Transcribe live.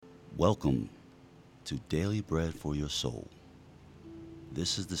Welcome to Daily Bread for Your Soul.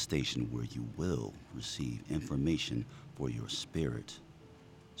 This is the station where you will receive information for your spirit,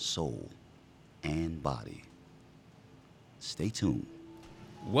 soul, and body. Stay tuned.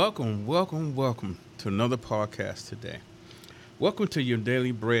 Welcome to another podcast today. Welcome to your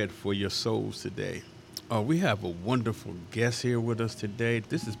Daily Bread for Your Souls today. We have a wonderful guest here with us today.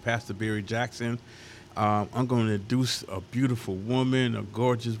 This is Pastor Barry Jackson. I'm going to introduce a beautiful woman, a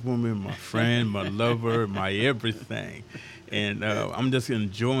gorgeous woman, my friend, my lover, my everything. And I'm just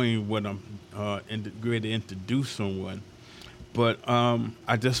enjoying what I'm going to introduce someone. But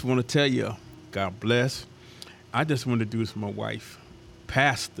I just want to tell you, God bless. I just want to introduce my wife,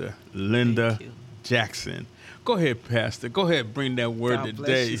 Pastor Linda Jackson. Go ahead, Pastor. Go ahead, bring that word God today.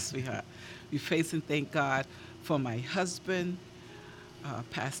 Bless you, sweetheart. We praise and thank God for my husband,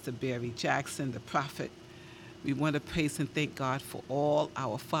 Pastor Barry Jackson, the prophet. We want to praise and thank God for all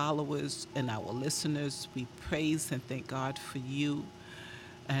our followers and our listeners. We praise and thank God for you.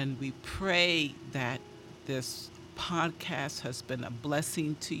 And we pray that this podcast has been a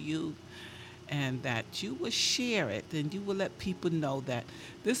blessing to you and that you will share it and you will let people know that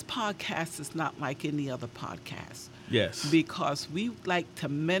this podcast is not like any other podcast. Yes. Because we like to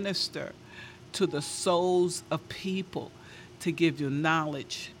minister to the souls of people to give you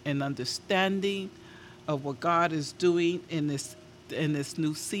knowledge and understanding of what God is doing in this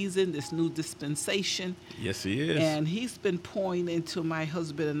new season, this new dispensation. Yes, he is. And he's been pouring into my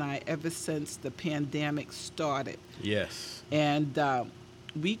husband and I ever since the pandemic started. Yes. And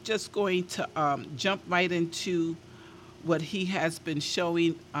we just going to jump right into what he has been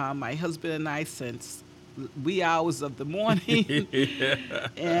showing my husband and I since wee hours of the morning.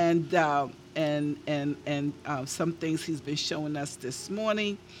 and some things he's been showing us this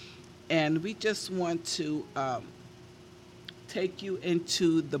morning. And we just want to take you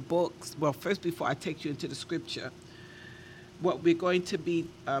into the books. Well, first, before I take you into the scripture, what we're going to be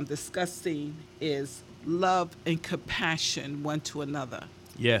discussing is love and compassion one to another.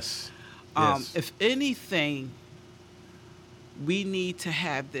 Yes. If anything, we need to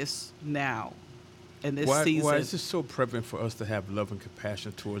have this now in this season. Why is it so prevalent for us to have love and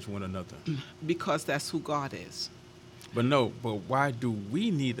compassion towards one another? Because that's who God is. But why do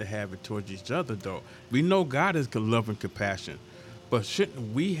we need to have it towards each other, though? We know God is love and compassion, but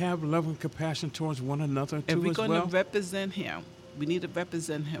shouldn't we have love and compassion towards one another too as well? If we're going to represent him, we need to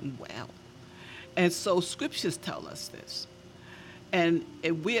represent him well. And so scriptures tell us this. And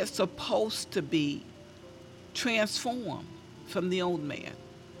we're supposed to be transformed from the old man.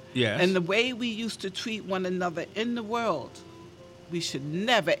 Yes. And the way we used to treat one another in the world, we should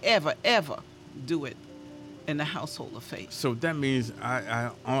never, ever, ever do it in the household of faith. So that means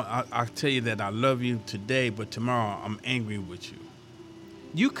I tell you that I love you today, but tomorrow I'm angry with you.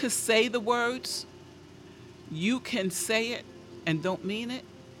 You could say the words, you can say it and don't mean it.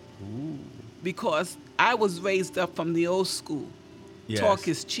 Ooh. Because I was raised up from the old school. Yes. Talk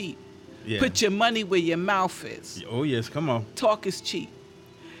is cheap. Yeah. Put your money where your mouth is. Oh, yes, come on. Talk is cheap.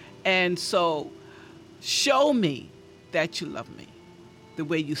 And so show me that you love me the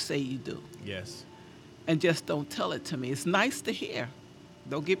way you say you do. Yes. And just don't tell it to me. It's nice to hear.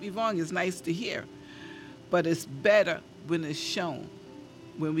 Don't get me wrong, it's nice to hear. But it's better when it's shown,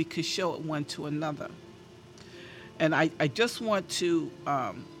 when we could show it one to another. And I just want to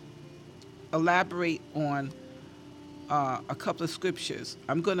elaborate on a couple of scriptures.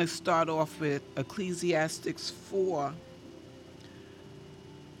 I'm going to start off with Ecclesiastes 4,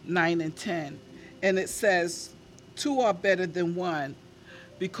 9 and 10. And it says, 2 are better than 1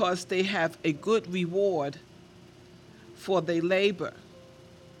 because they have a good reward for their labor.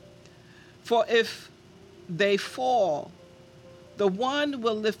 For if they fall, the one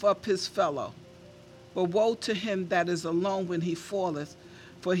will lift up his fellow. But woe to him that is alone when he falleth,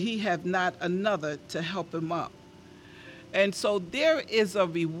 for he have not another to help him up. And so there is a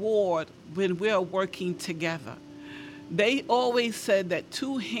reward when we're working together. They always said that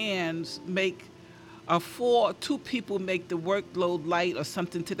 2 hands make two people make the workload light or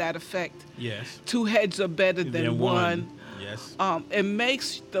something to that effect. Yes. 2 heads are better than one. Yes. It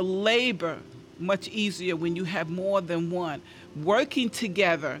makes the labor much easier when you have more than one. Working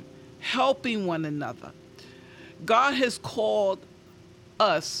together, helping one another. God has called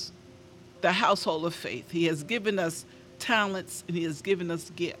us the household of faith. He has given us talents and he has given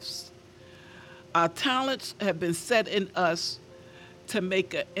us gifts. Our talents have been set in us to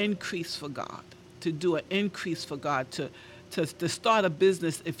make an increase for God, to do an increase for God, to start a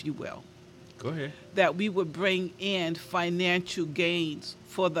business, if you will. Go ahead. that we would bring in financial gains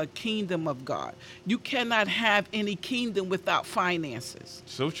for the kingdom of God. You cannot have any kingdom without finances.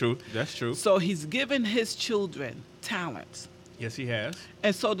 So true. That's true. So he's given his children talents. Yes, he has.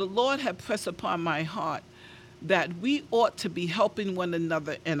 And so the Lord had pressed upon my heart that we ought to be helping one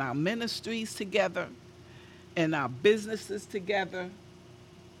another in our ministries together, in our businesses together,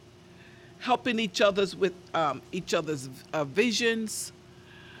 helping each other's with each other's visions,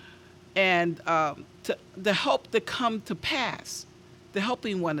 and to help to come to pass, to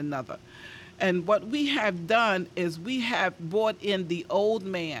helping one another. And what we have done is we have brought in the old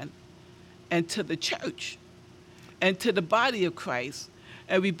man into the church and to the body of Christ.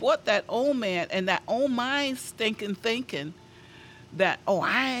 And we brought that old man and that old mind thinking that, oh,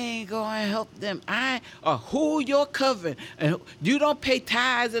 I ain't going to help them. Or who you're covering. And you don't pay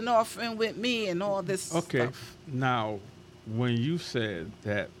tithes and offering with me and all this Okay. stuff. Now, when you said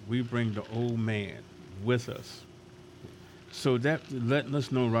that we bring the old man with us, so that letting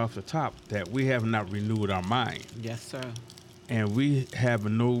us know right off the top that we have not renewed our mind. Yes, sir. And we have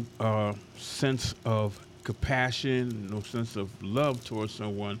no sense of compassion, no sense of love towards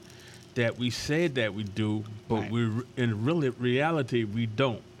someone that we say that we do, but Right. we in reality we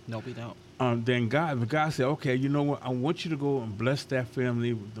don't. No, we don't. Then God said, okay, you know what? I want you to go and bless that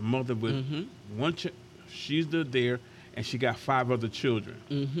family, the mother with one. She's there, and she got 5 other children.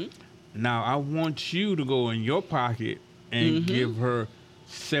 Mm-hmm. Now I want you to go in your pocket and give her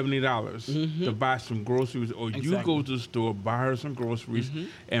 $70 to buy some groceries, or you Exactly. go to the store, buy her some groceries,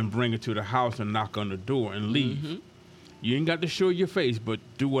 and bring it to the house and knock on the door and leave. You ain't got to show your face, but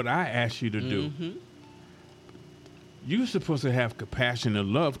do what I asked you to do. You're supposed to have compassion and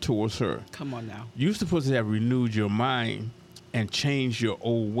love towards her. Come on now. You're supposed to have renewed your mind and changed your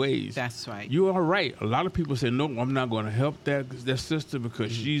old ways. That's right. You are right. A lot of people say, no, I'm not going to help that sister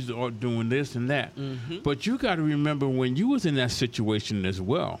because she's doing this and that. But you got to remember when you was in that situation as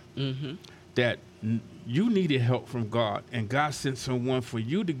well, that you needed help from God, and God sent someone for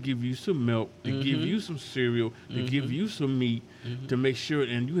you to give you some milk, to give you some cereal, to give you some meat, to make sure,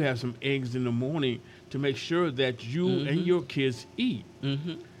 and you have some eggs in the morning to make sure that you and your kids eat.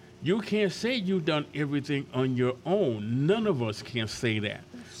 You can't say you've done everything on your own. None of us can say that.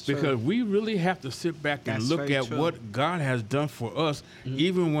 true. Because we really have to sit back and That's look very at true. what God has done for us,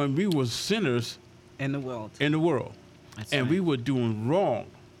 even when we were sinners In the world. in the world. That's And right. we were doing wrong.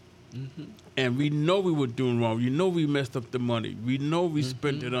 And we know we were doing wrong. You know we messed up the money. We know we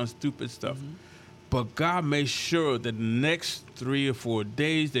spent it on stupid stuff. But God made sure that the next 3 or 4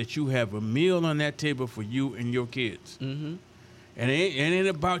 days that you have a meal on that table for you and your kids. And it ain't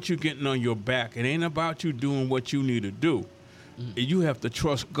about you getting on your back. It ain't about you doing what you need to do. You have to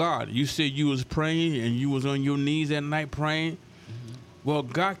trust God. You said you was praying and you was on your knees at night praying. Well,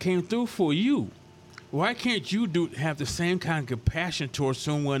 God came through for you. Why can't you have the same kind of compassion towards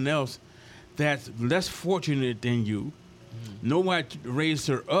someone else that's less fortunate than you? Nobody raised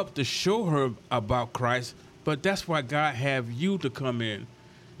her up to show her about Christ, but that's why God have you to come in,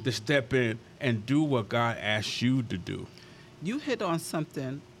 to step in and do what God asked you to do. You hit on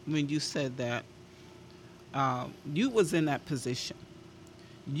something when you said that you was in that position.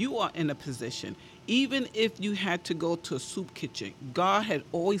 You are in a position. Even if you had to go to a soup kitchen, God had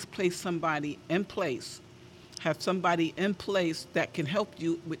always placed somebody in place, have somebody in place that can help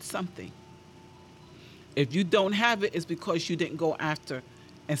you with something. If you don't have it, it's because you didn't go after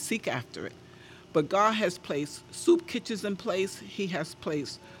and seek after it. But God has placed soup kitchens in place. He has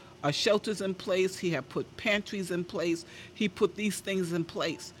placed shelters in place. He has put pantries in place. He put these things in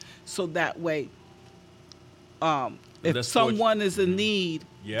place so that way, if That's someone is in need,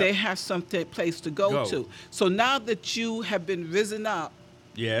 Yep. they have some place to go to. So now that you have been risen up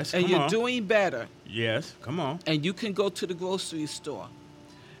Yes, and come you're on. doing better, Yes, come on. and you can go to the grocery store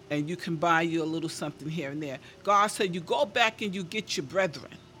and you can buy you a little something here and there. God said you go back and you get your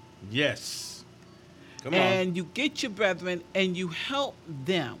brethren. Yes. Come and on. you get your brethren and you help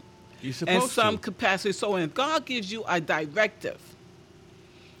them You're in supposed some to. capacity. So when God gives you a directive,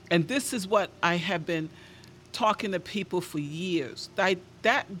 and this is what I have been talking to people for years,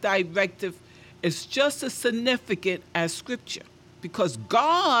 that directive is just as significant as Scripture because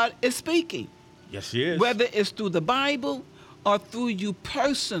God is speaking, Yes, he is. whether it's through the Bible or through you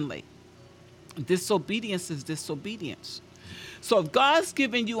personally. Disobedience is disobedience. So if God's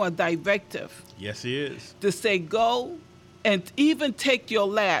giving you a directive, Yes, he is. to say go and even take your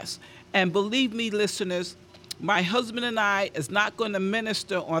last. And believe me, listeners, my husband and I is not going to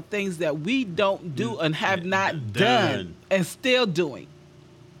minister on things that we don't do and have not done and still doing.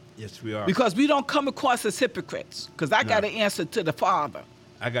 Yes, we are. Because we don't come across as hypocrites. Because I got to answer to the Father.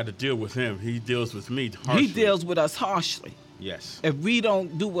 I got to deal with him. He deals with me harshly. He deals with us harshly Yes. if we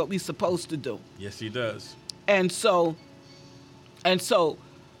don't do what we're supposed to do. Yes, he does. And so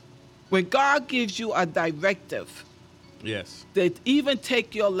when God gives you a directive, Yes. that even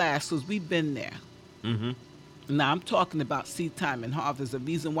take your last, because we've been there. Mm-hmm. Now, I'm talking about seed time and harvest. The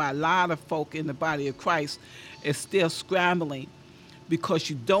reason why a lot of folk in the body of Christ is still scrambling because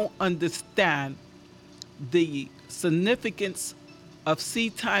you don't understand the significance of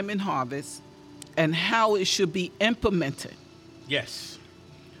seed time and harvest and how it should be implemented. Yes.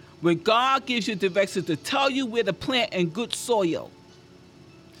 When God gives you directions to tell you where to plant in good soil,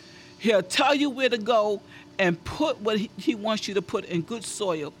 He'll tell you where to go and put what he wants you to put in good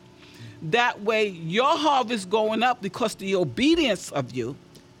soil. That way, your harvest going up because the obedience of you.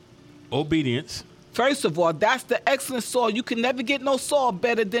 Obedience. First of all, that's the excellent soil. You can never get no soil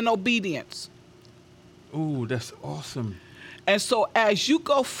better than obedience. Ooh, that's awesome. And so as you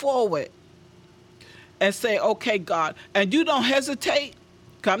go forward and say, okay, God, and you don't hesitate,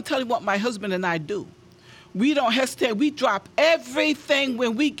 because I'm telling you what my husband and I do. We don't hesitate. We drop everything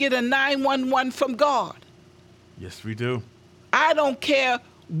when we get a 911 from God. Yes, we do. I don't care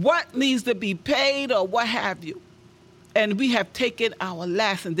what needs to be paid or what have you. And we have taken our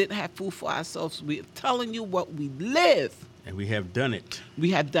last and didn't have food for ourselves. We're telling you what we live. And we have done it.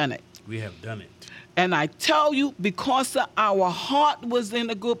 We have done it. We have done it. And I tell you, because our heart was in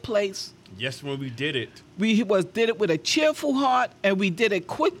a good place, Yes, when we did it. we did it with a cheerful heart, and we did it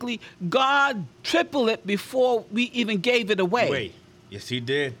quickly. God tripled it before we even gave it away. Wait. Yes, he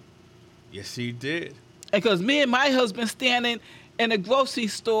did. Yes, he did. Because me and my husband standing in a grocery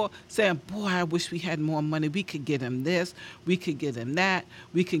store saying, boy, I wish we had more money. We could get him this. We could get him that.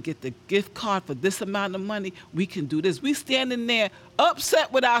 We can get the gift card for this amount of money. We can do this. We standing there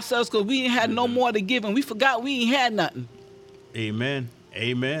upset with ourselves because we ain't had no more to give, and we forgot we ain't had nothing. Amen.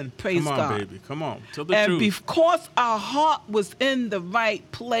 Amen. Praise Come on, God. baby. Come on. Tell the And truth. because our heart was in the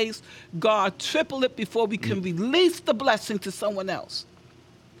right place, God tripled it before we can release the blessing to someone else.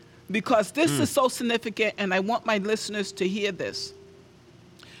 Because this is so significant, and I want my listeners to hear this.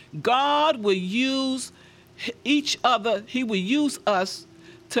 God will use each other. He will use us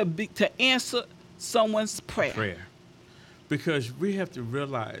to answer someone's prayer. Because we have to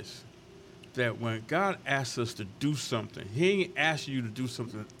realize that when God asks us to do something, he ain't asking you to do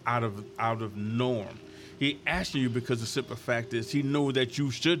something out of norm. He asking you because the simple fact is he knows that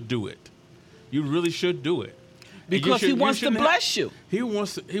you should do it. You really should do it. Because he wants to bless you. He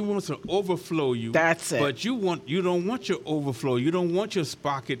wants to overflow you. That's it. But you don't want your overflow. You don't want your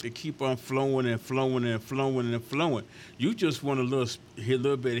pocket to keep on flowing and flowing and flowing and flowing. You just want a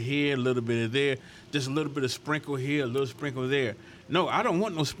little bit here, a little bit of there, just a little bit of sprinkle here, a little sprinkle there. No, I don't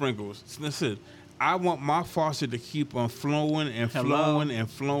want no sprinkles. Listen, I want my faucet to keep on flowing and flowing and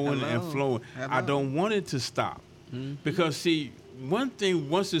flowing and flowing. I don't want it to stop. Mm-hmm. Because see, one thing,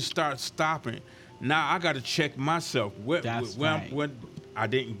 once it starts stopping, now I got to check myself. What I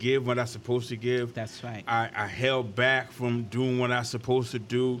didn't give what I supposed to give. That's right. I held back from doing what I supposed to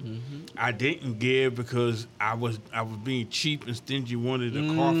do. Mm-hmm. I didn't give because I was being cheap and stingy. Wanted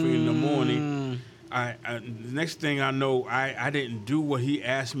a coffee in the morning. The next thing I know, I didn't do what he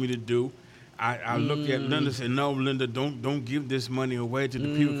asked me to do. I looked at Linda and said, "No, Linda, don't give this money away to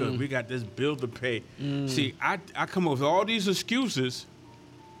the people because we got this bill to pay." See, I come up with all these excuses.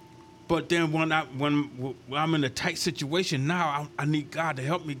 But then when I'm in a tight situation, now I need God to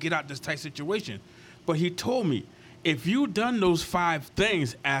help me get out this tight situation. But he told me, if you done those 5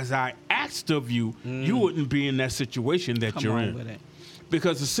 things as I asked of you, you wouldn't be in that situation that you're in. With it.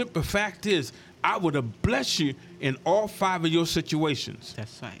 Because the simple fact is, I would have blessed you in all 5 of your situations.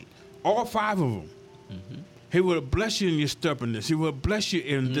 That's right. All 5 of them. Mm-hmm. He would have blessed you in your stubbornness. He would have blessed you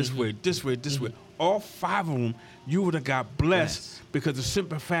in this way, this way, this way. All 5 of them, you would have got blessed because the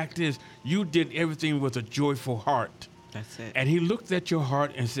simple fact is you did everything with a joyful heart. That's it. And he looked at your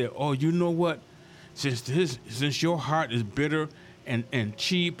heart and said, oh, you know what? Since your heart is bitter and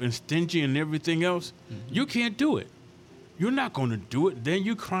cheap and stingy and everything else, you can't do it. You're not going to do it. Then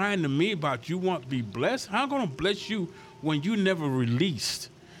you crying to me about you want to be blessed? How am I going to bless you when you never released?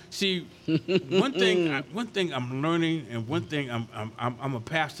 See, one thing I'm learning, and one thing I'm a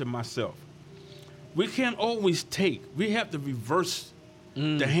pastor myself. We can't always take. We have to reverse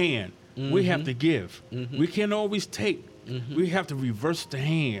the hand. We have to give. We can't always take. We have to reverse the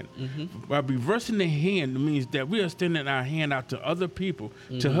hand. By reversing the hand means that we are extending our hand out to other people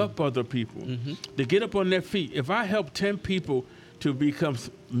to help other people to get up on their feet. If I help 10 people to become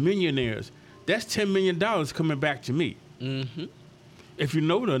millionaires, that's $10 million coming back to me. If you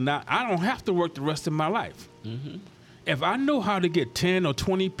know it or not, I don't have to work the rest of my life. If I know how to get 10 or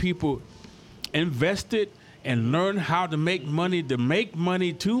 20 people invested and learn how to make money, to make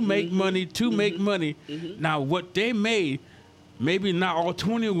money, to make money, to make money. Now, what they made, maybe not all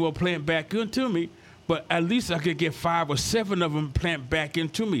 20 will plant back into me, but at least I could get 5 or 7 of them plant back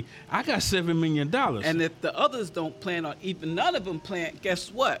into me. I got $7 million. And if the others don't plant, or even none of them plant,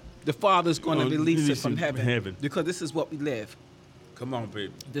 guess what? The Father's going to release it from heaven. Because this is what we live. Come on,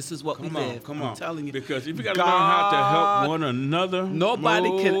 baby. This is what we live. Come on. I'm telling you. Because if you got to learn how to help one another. Nobody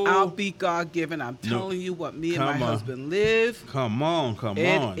can outbeat God-given. I'm telling you what me and my husband live. Come on.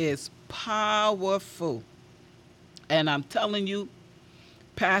 It is powerful. And I'm telling you,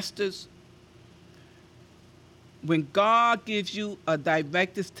 pastors, when God gives you a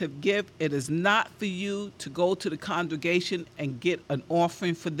directive to give, it is not for you to go to the congregation and get an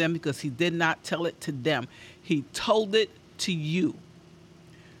offering for them, because he did not tell it to them. He told it to you.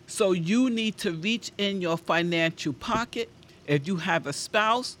 So you need to reach in your financial pocket. If you have a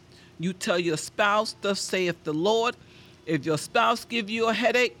spouse, you tell your spouse, thus saith the Lord. If your spouse give you a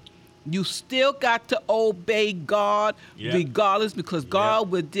headache, you still got to obey God regardless, because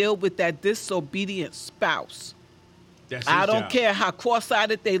God will deal with that disobedient spouse. I don't care how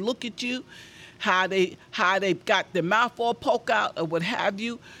cross-eyed they look at you, how they got their mouth all poke out or what have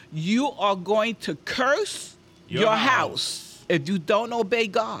you. You are going to curse your house if you don't obey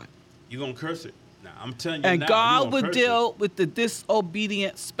God. You're going to curse it. Now, I'm telling you and now. And God will deal with the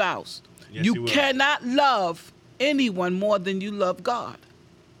disobedient spouse. Yes, you cannot love anyone more than you love God.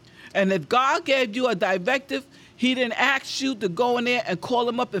 And if God gave you a directive, he didn't ask you to go in there and call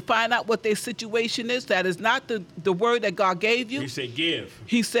them up and find out what their situation is. That is not the word that God gave you. He said give.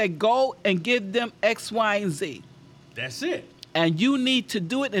 He said go and give them X, Y, and Z. That's it. And you need to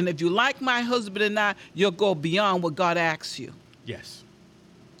do it. And if you like my husband and I, you'll go beyond what God asks you. Yes.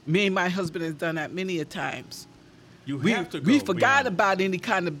 Me and my husband has done that many a times. We have to go we forgot beyond. about any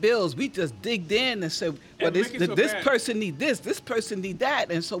kind of bills. We just digged in and said, well, this person need this person need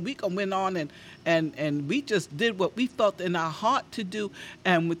that. And so we went on and we just did what we felt in our heart to do.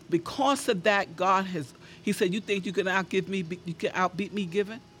 And because of that, he said, you think you can outbeat me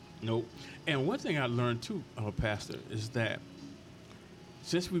giving? Nope. And one thing I learned too, Pastor, is that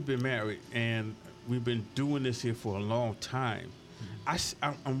since we've been married and we've been doing this here for a long time,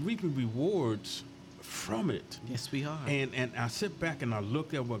 I'm reaping rewards from it. Yes, we are. And I sit back and I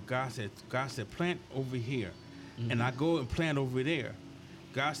look at what God said. God said, plant over here. And I go and plant over there.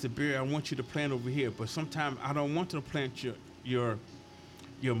 God said, Barry, I want you to plant over here. But sometimes I don't want to plant your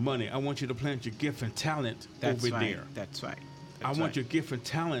money. I want you to plant your gift and talent over there. That's right. I want your gift and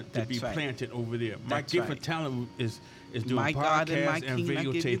talent to be planted over there. My gift and talent is doing my God and my podcasts and King, I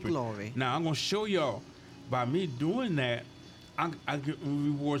give you videotaping. glory. Now, I'm going to show y'all, by me doing that, I get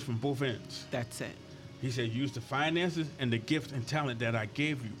rewards from both ends. That's it. He said, use the finances and the gift and talent that I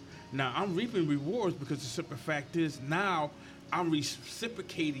gave you. Now, I'm reaping rewards because the simple fact is now I'm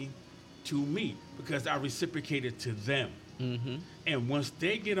reciprocating to me because I reciprocated to them. Mm-hmm. And once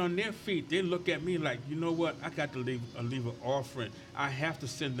they get on their feet, they look at me like, you know what? I got to leave an offering. I have to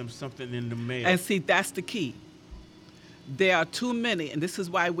send them something in the mail. And see, that's the key. There are too many, and this is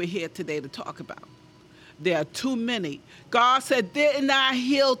why we're here today to talk about. There are too many. God said, didn't I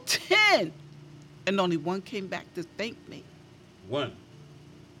heal 10? And only one came back to thank me. One.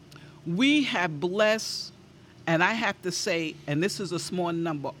 We have blessed, and I have to say, and this is a small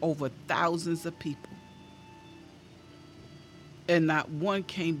number, over thousands of people. And not one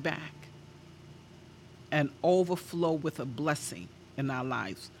came back and overflow with a blessing in our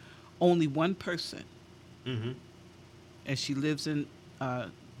lives. Only one person. Mm-hmm. And she lives in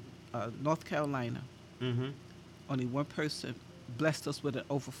North Carolina. Mm-hmm. Only one person blessed us with an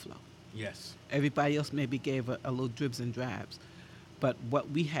overflow. Yes. Everybody else maybe gave a little dribs and drabs. But what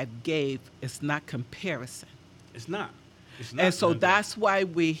we had gave is not comparison. It's not. And so that's why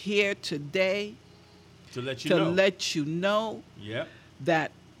we're here today. To let you know yep.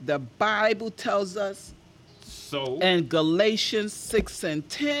 that the Bible tells us so in Galatians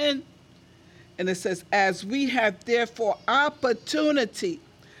 6:10, and it says, as we have therefore opportunity,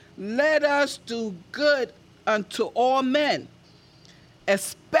 let us do good unto all men,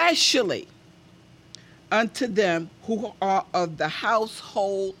 especially unto them who are of the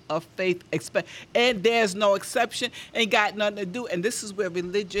household of faith. And there's no exception, ain't got nothing to do. And this is where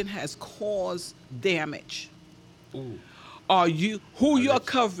religion has caused damage. Ooh. Are you who you're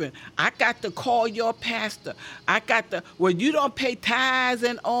covering? I got to call your pastor. Well, you don't pay tithes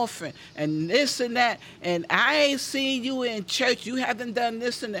and offering and this and that, and I ain't seen you in church. You haven't done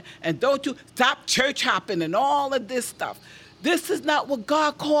this and that, and don't you stop church hopping and all of this stuff. This is not what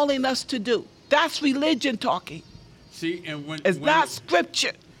God calling us to do. That's religion talking. See, and It's not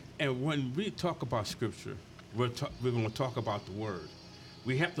scripture. and when we talk about scripture, we're going to talk about the word.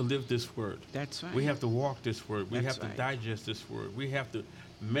 We have to live this word. That's right. We have to walk this word. We That's have to right. digest this word. We have to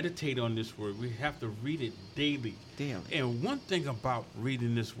meditate on this word. We have to read it daily. Daily. And one thing about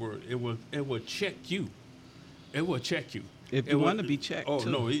reading this word, it will check you. It will check you. If you want to be checked, oh too.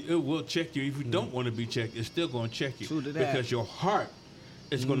 no, it will check you. If you don't want to be checked, it's still going to check you. True to that. Because your heart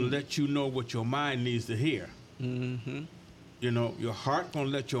is going to let you know what your mind needs to hear. Mm-hmm. You know, your heart going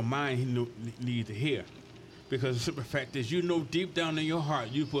to let your mind need to hear. Because the simple fact is, you know deep down in your heart,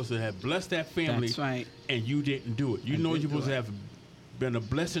 you're supposed to have blessed that family. That's right. And you didn't do it. You know you're supposed to have been a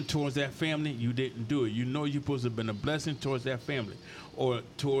blessing towards that family. You didn't do it. You know you're supposed to have been a blessing towards that family. Or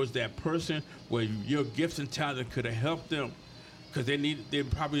towards that person where your gifts and talent could have helped them. Because they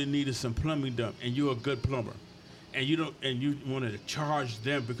probably needed some plumbing done. And you're a good plumber. And you wanted to charge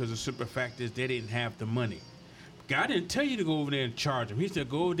them because the simple fact is they didn't have the money. God didn't tell you to go over there and charge them. He said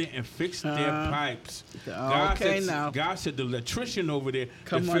go over there and fix their pipes. God said the electrician over there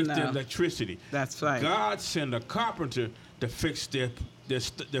to fix their electricity. That's right. God sent a carpenter to fix their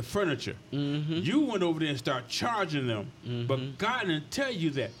furniture. Mm-hmm. You went over there and started charging them. Mm-hmm. But God didn't tell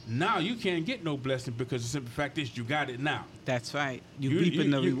you that. Now you can't get no blessing because the simple fact is you got it now. That's right. You're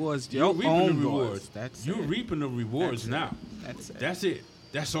reaping the rewards. You're reaping the rewards. You're it. reaping the rewards now. That's it.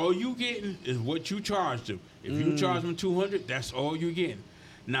 That's all you getting is what you charged them. If you charge them $200, that's all you getting.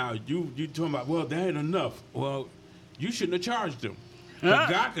 Now you talking about, well, that ain't enough. Well, you shouldn't have charged them. But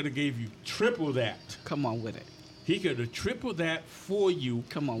God could have gave you triple that. Come on with it. He could have tripled that for you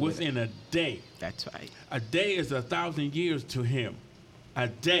within a day. That's right. A day is 1,000 years to him. A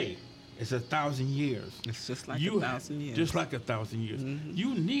day is 1,000 years. It's just like 1,000 years. Just like 1,000 years. Mm-hmm.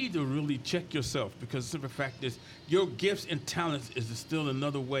 You need to really check yourself because the simple fact is your gifts and talents is still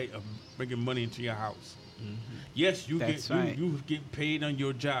another way of bringing money into your house. Mm-hmm. Yes, you get paid on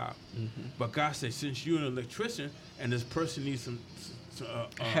your job. Mm-hmm. But God said since you're an electrician and this person needs some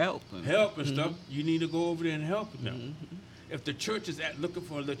help and stuff, you need to go over there and help them. Mm-hmm. If the church is looking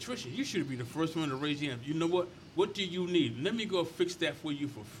for an electrician, you should be the first one to raise your hand. You know what? What do you need? Let me go fix that for you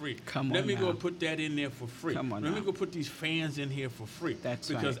for free. Let me go put that in there for free. Let me go put these fans in here for free.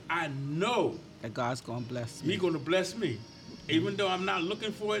 Because I know that God's going to bless me. He's going to bless me. Even though I'm not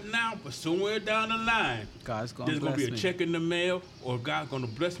looking for it now, but somewhere down the line, God's going to bless me. There's going to be a check in the mail, or God's going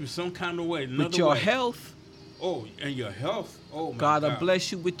to bless me some kind of way. With your health. Oh, and your health. Oh, my God God will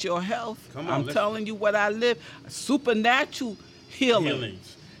bless you with your health. Come on, I'm telling you what I live. Supernatural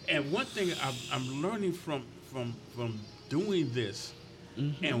healings. And one thing I'm learning from doing this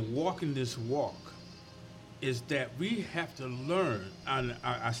and walking this walk is that we have to learn, and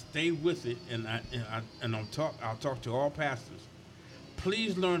I stay with it, and I'll talk to all pastors.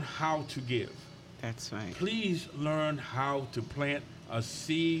 Please learn how to give. That's right. Please learn how to plant a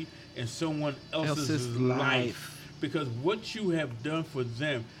seed in someone else's life. Because what you have done for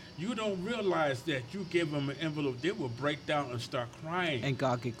them, you don't realize that you give them an envelope, they will break down and start crying. And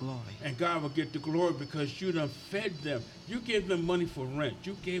God get glory. And God will get the glory because you done fed them. You gave them money for rent.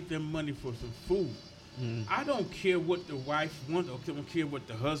 You gave them money for some food. I don't care what the wife wants. I don't care what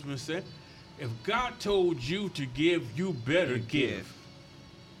the husband said. If God told you to give, you better give.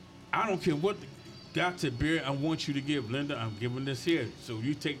 I don't care what God said, Barry, I want you to give. Linda, I'm giving this here. So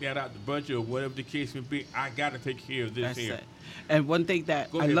you take that out the budget or whatever the case may be. I got to take care of this. That's here. It. And one thing that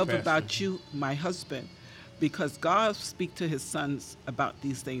I love about you, my husband, because God speaks to his sons about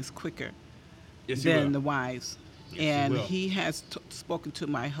these things quicker than the wives. Yes, and he has spoken to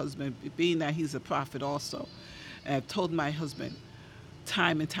my husband, being that he's a prophet also. And I've told my husband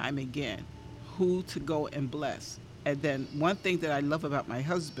time and time again who to go and bless. And then one thing that I love about my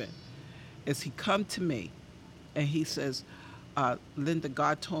husband is he come to me and he says, Linda,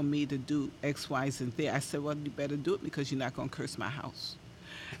 God told me to do X, Y, and Z. I said, well, you better do it because you're not going to curse my house.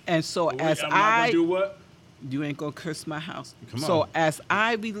 And so I'm not gonna do what? You ain't going to curse my house. Come on. So as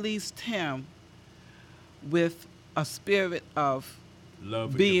I released him with a spirit of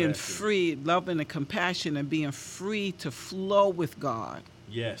love being free, loving and compassion, and being free to flow with God.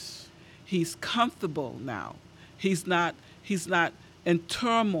 Yes. He's comfortable now. He's not in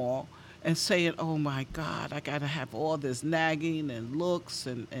turmoil and saying, oh my God, I gotta have all this nagging and looks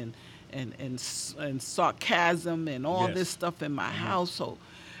and sarcasm and all this stuff in my household.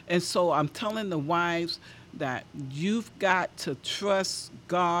 And so I'm telling the wives that you've got to trust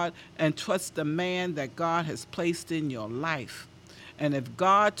God and trust the man that God has placed in your life. And if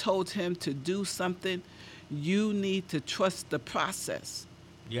God told him to do something, you need to trust the process.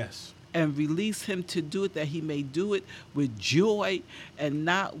 Yes. And release him to do it, that he may do it with joy and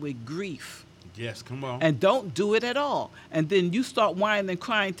not with grief. Yes, come on. And don't do it at all. And then you start whining and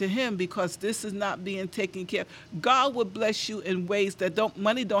crying to him because this is not being taken care of. God will bless you in ways that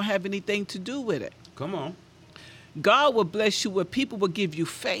money don't have anything to do with it. Come on. God will bless you where people will give you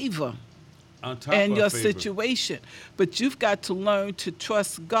favor On top in of your favor. situation. But you've got to learn to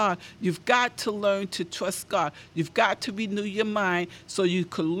trust God. You've got to learn to trust God. You've got to renew your mind so you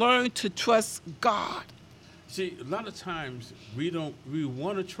can learn to trust God. See, a lot of times we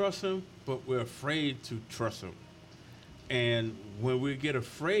want to trust him, but we're afraid to trust him. And when we get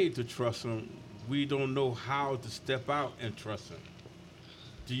afraid to trust him, we don't know how to step out and trust him.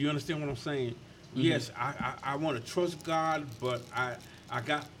 Do you understand what I'm saying? Mm-hmm. Yes, I want to trust God, but I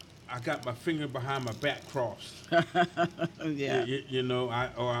got my finger behind my back crossed. Yeah. You know,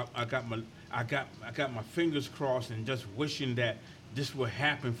 I got my fingers crossed and just wishing that this would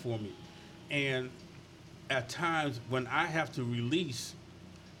happen for me. And at times when I have to release,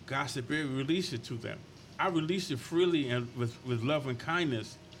 God said, "Baby, release it to them." I release it freely and with love and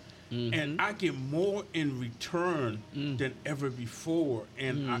kindness. Mm-hmm. And I get more in return than ever before.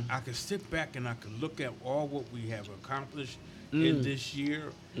 And I can sit back and I can look at all what we have accomplished in this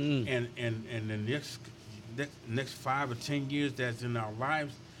year and the next 5 or 10 years that's in our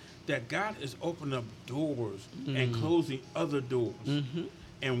lives, that God is opening up doors and closing other doors. Mm-hmm.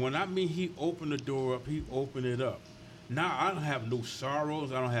 And when I mean he opened the door up, he opened it up. Now I don't have no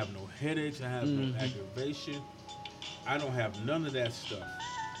sorrows. I don't have no headaches. I have no aggravation. I don't have none of that stuff.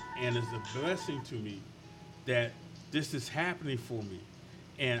 And it's a blessing to me that this is happening for me.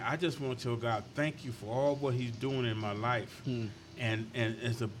 And I just want to tell God, thank you for all what he's doing in my life. And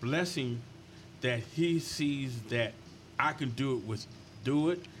it's a blessing that he sees that I can do it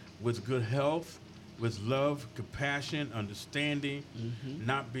with good health, with love, compassion, understanding,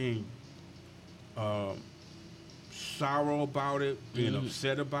 not being sorrow about it, being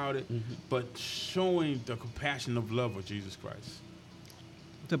upset about it, but showing the compassion of love of Jesus Christ.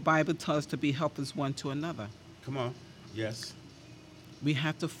 The Bible tells us to be helpers one to another. Come on. Yes. We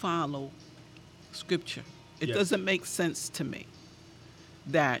have to follow Scripture. It Yes. doesn't make sense to me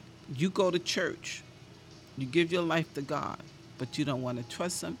that you go to church, you give your life to God, but you don't want to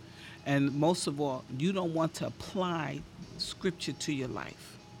trust him. And most of all, you don't want to apply Scripture to your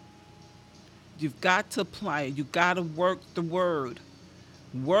life. You've got to apply it. You've got to work the word.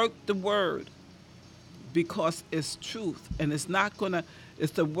 Work the word because it's truth. And it's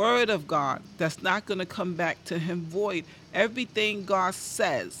the word of God that's not going to come back to him void. Everything God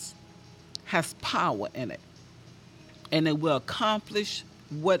says has power in it. And it will accomplish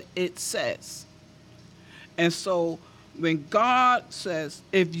what it says. And so when God says,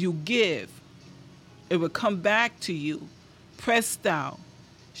 if you give, it will come back to you, pressed down,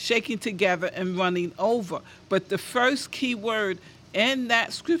 shaking together and running over. But the first key word in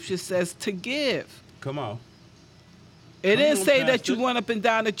that scripture says to give. Come on. It didn't on, say Pastor. that you went up and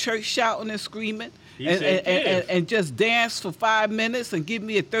down the church shouting and screaming He said give. and just dance for 5 minutes and give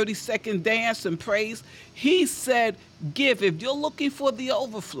me a 30-second dance and praise. He said give. If you're looking for the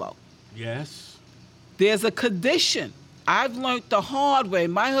overflow, Yes. there's a condition. I've learned the hard way.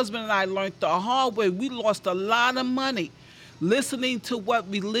 My husband and I learned the hard way. We lost a lot of money listening to what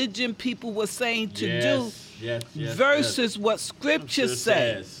religion people were saying to do Yes. versus what Scripture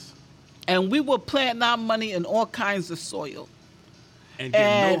says. And we were planting our money in all kinds of soil And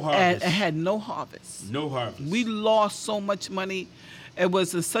get no harvest. and had no harvest. No harvest. We lost so much money. It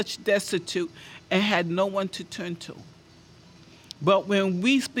was in such destitute and had no one to turn to. But when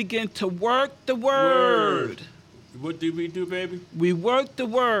we begin to work the word. What did we do, baby? We work the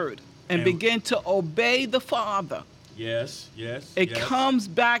word and And- begin to obey the Father. Yes. It comes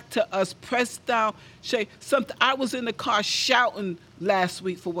back to us pressed down. I was in the car shouting last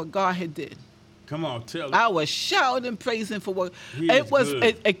week for what God had did. Come on, tell it. I was shouting and praising for what He is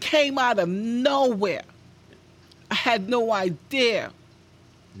good. It came out of nowhere. I had no idea.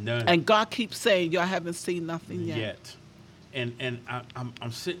 None. And God keeps saying, y'all haven't seen nothing yet. And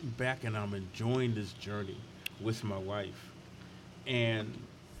I'm sitting back and I'm enjoying this journey with my wife. And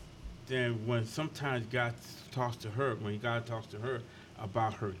then when sometimes God talks to her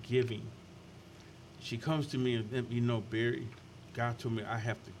about her giving, she comes to me and let me know, Barry, God told me I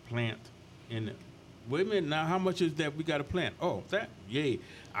have to plant in it. Wait a minute, now how much is that we got to plant? Oh, that, yay.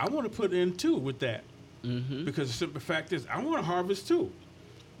 I want to put in too with that. Mm-hmm. Because the simple fact is, I want to harvest too.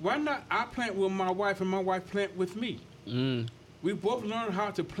 Why not I plant with my wife and my wife plant with me? We both learn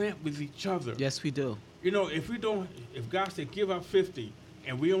how to plant with each other. Yes, we do. You know, if God said give out 50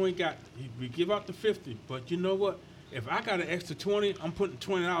 and we give out the 50, but you know what? If I got an extra 20, I'm putting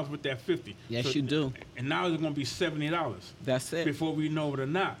 $20 with that 50. Yes, you do. And now it's going to be $70. That's it. Before we know it or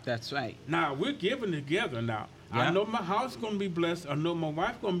not. That's right. Now we're giving together now. I Yep. know my house is going to be blessed. I know my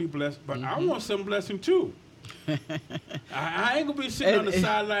wife going to be blessed, but I Mm-hmm. want some blessing too. I ain't going to be sitting on the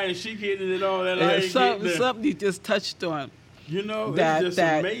sideline and she getting it all that I ain't getting it. Something you just touched on. You know, That it's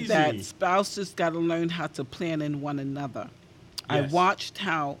just amazing. that spouses got to learn how to plan in one another. I Yes. watched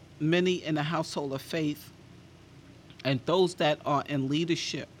how many in the household of faith, and those that are in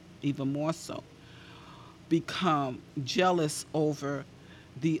leadership, even more so, become jealous over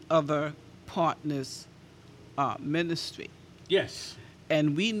the other partner's ministry. Yes.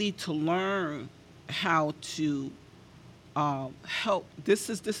 And we need to learn how to help. This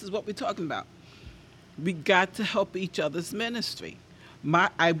is what we're talking about. We got to help each other's ministry.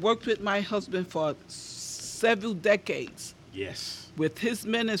 I worked with my husband for several decades Yes. with his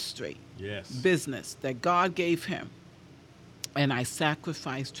ministry Yes. business that God gave him. And I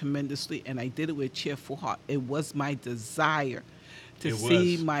sacrificed tremendously, and I did it with cheerful heart. It was my desire to It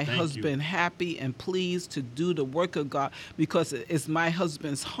see was. my Thank you. husband happy and pleased to do the work of God, because it's my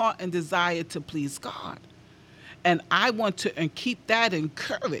husband's heart and desire to please God. And I want to and keep that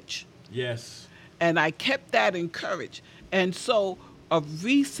encouraged. Yes. And I kept that encouraged. And so of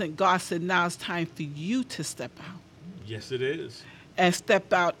recent, God said, now it's time for you to step out. Yes, it is. And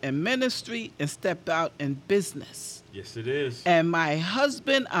step out in ministry and step out in business. Yes, it is. And my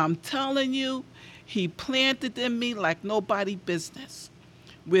husband, I'm telling you, he planted in me like nobody business.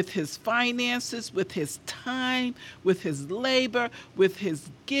 With his finances, with his time, with his labor, with his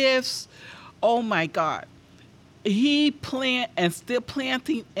gifts. Oh my God. He plant and still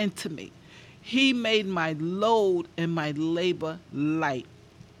planting into me. He made my load and my labor light.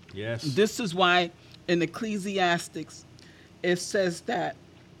 Yes. This is why in Ecclesiastics it says that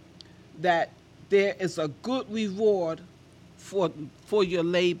there is a good reward for your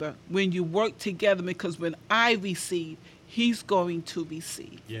labor when you work together, because when I receive, he's going to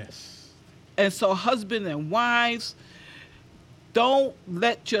receive. Yes. And so husband and wives, don't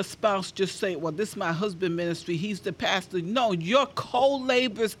let your spouse just say, well, this is my husband ministry, he's the pastor. No, you're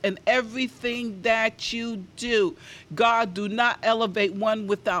co-laborers in everything that you do. God do not elevate one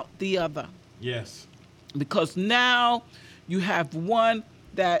without the other. Yes. Because now you have one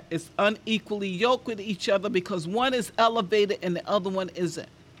that is unequally yoked with each other, because one is elevated and the other one isn't.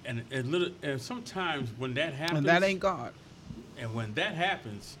 And sometimes when that happens, And that ain't God. And when that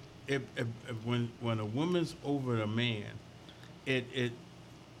happens, when a woman's over a man, it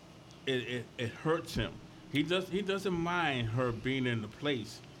hurts him. He doesn't mind her being in the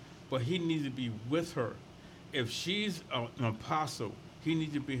place, but he needs to be with her. If she's an apostle, he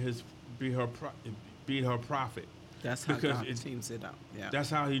needs to be her prophet. That's how Because God teams it up. Yeah.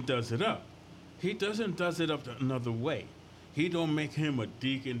 That's how he does it up. He doesn't does it up another way. He don't make him a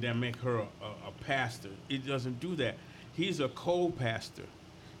deacon, then make her a pastor. He doesn't do that. He's a co-pastor.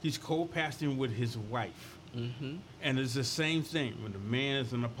 He's co-pastoring with his wife. Mm-hmm. And it's the same thing. When the man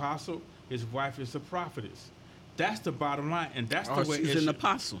is an apostle, his wife is a prophetess. That's the bottom line, and that's the way she's it an should-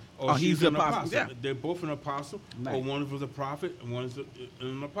 apostle. Or He's she's an apostle. apostle. Yeah. They're both an apostle, or Right. one was a prophet and one is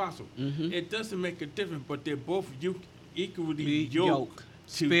an apostle. Mhm. It doesn't make a difference, but they're both equally Be yoked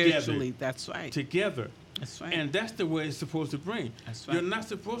spiritually. That's right. together. That's right. And that's the way it's supposed to bring. That's right. You're not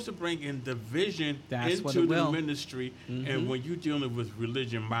supposed to bring in division That's what into it the will. ministry, Mhm. and when you're dealing with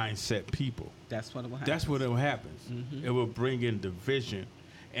religion mindset people. That's what will happen. That's what it happens. Mhm. It will bring in division,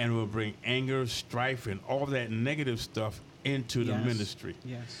 and it will bring anger, strife, and all that negative stuff into the Yes. ministry.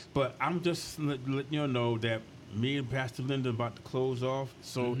 Yes. But I'm just letting you know that me and Pastor Linda are about to close off.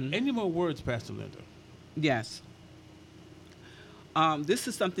 So Mhm. any more words, Pastor Linda? Yes. This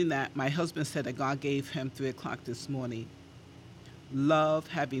is something that my husband said that God gave him 3 o'clock this morning.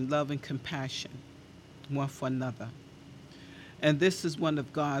 Having love and compassion one for another. And this is one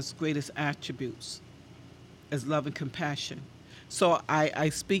of God's greatest attributes, is love and compassion. So I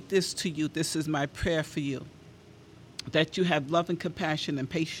speak this to you. This is my prayer for you, that you have love and compassion and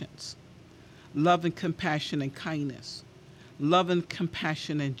patience, love and compassion and kindness, love and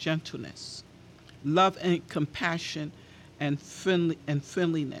compassion and gentleness, love and compassion and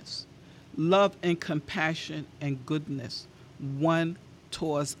friendliness, love and compassion and goodness one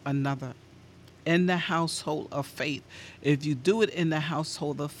towards another. In the household of faith, if you do it in the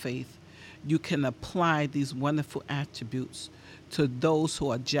household of faith, you can apply these wonderful attributes to those who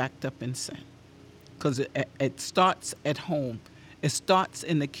are jacked up in sin. Because it starts at home. It starts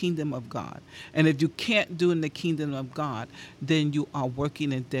in the kingdom of God. And if you can't do in the kingdom of God, then you are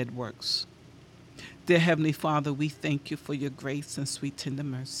working in dead works. Dear Heavenly Father, we thank you for your grace and sweet tender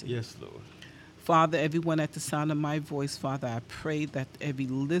mercy. Yes, Lord. Father, everyone at the sound of my voice, Father, I pray that every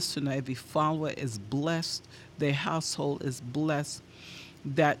listener, every follower is blessed, their household is blessed,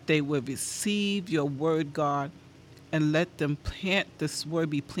 that they will receive your word, God, and let them plant this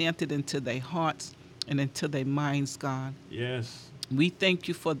word be planted into their hearts and into their minds, God. Yes. We thank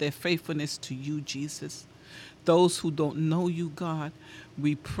you for their faithfulness to you, Jesus. Those who don't know you, God,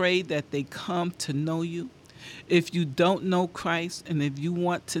 we pray that they come to know you. If you don't know Christ and if you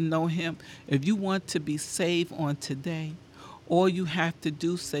want to know him, if you want to be saved on today, all you have to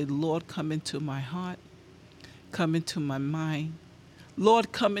do is say, Lord, come into my heart, come into my mind.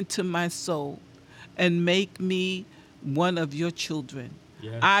 Lord, come into my soul and make me one of your children.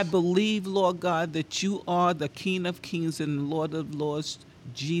 Yes. I believe, Lord God, that you are the King of Kings and the Lord of Lords,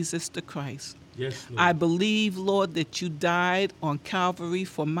 Jesus the Christ. Yes, Lord. I believe, Lord, that you died on Calvary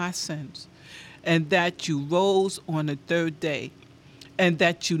for my sins and that you rose on the third day and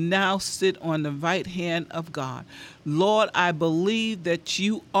that you now sit on the right hand of God. Lord, I believe that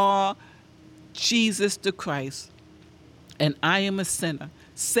you are Jesus the Christ and I am a sinner.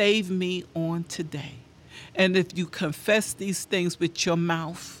 Save me on today. And if you confess these things with your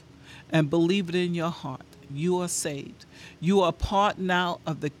mouth and believe it in your heart, you are saved. You are part now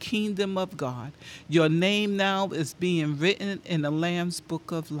of the kingdom of God. Your name now is being written in the Lamb's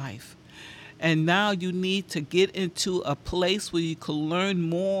book of life. And now you need to get into a place where you can learn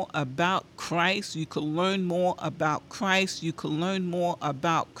more about Christ. You can learn more about Christ. You can learn more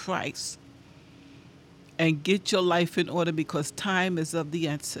about Christ. And get your life in order because time is of the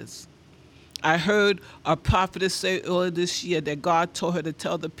essence. I heard a prophetess say earlier this year that God told her to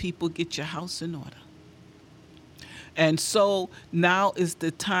tell the people, get your house in order. And so now is the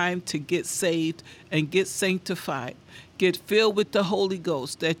time to get saved and get sanctified. Get filled with the Holy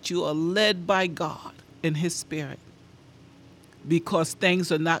Ghost, that you are led by God in his spirit. Because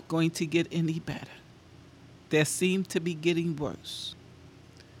things are not going to get any better. They seem to be getting worse.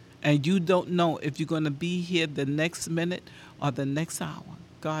 And you don't know if you're going to be here the next minute or the next hour.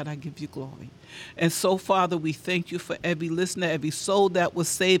 God, I give you glory. And so, Father, we thank you for every listener, every soul that was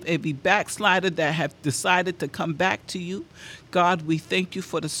saved, every backslider that have decided to come back to you. God, we thank you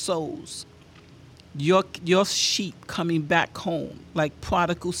for the souls, your sheep coming back home like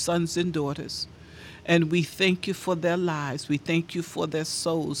prodigal sons and daughters. And we thank you for their lives. We thank you for their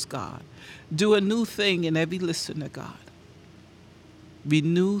souls, God. Do a new thing in every listener, God.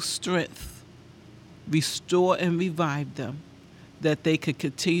 Renew strength, restore and revive them, that they could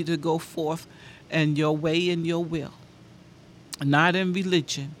continue to go forth in your way and your will, not in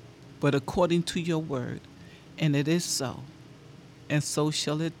religion, but according to your word. And it is so, and so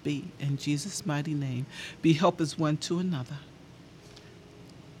shall it be. In Jesus' mighty name, be helpers one to another.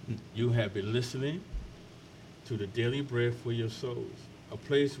 You have been listening to the Daily Bread for Your Souls, a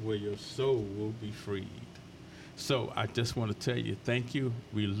place where your soul will be freed. So I just want to tell you, thank you.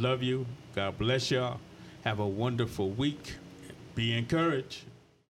 We love you. God bless y'all. Have a wonderful week. Be encouraged.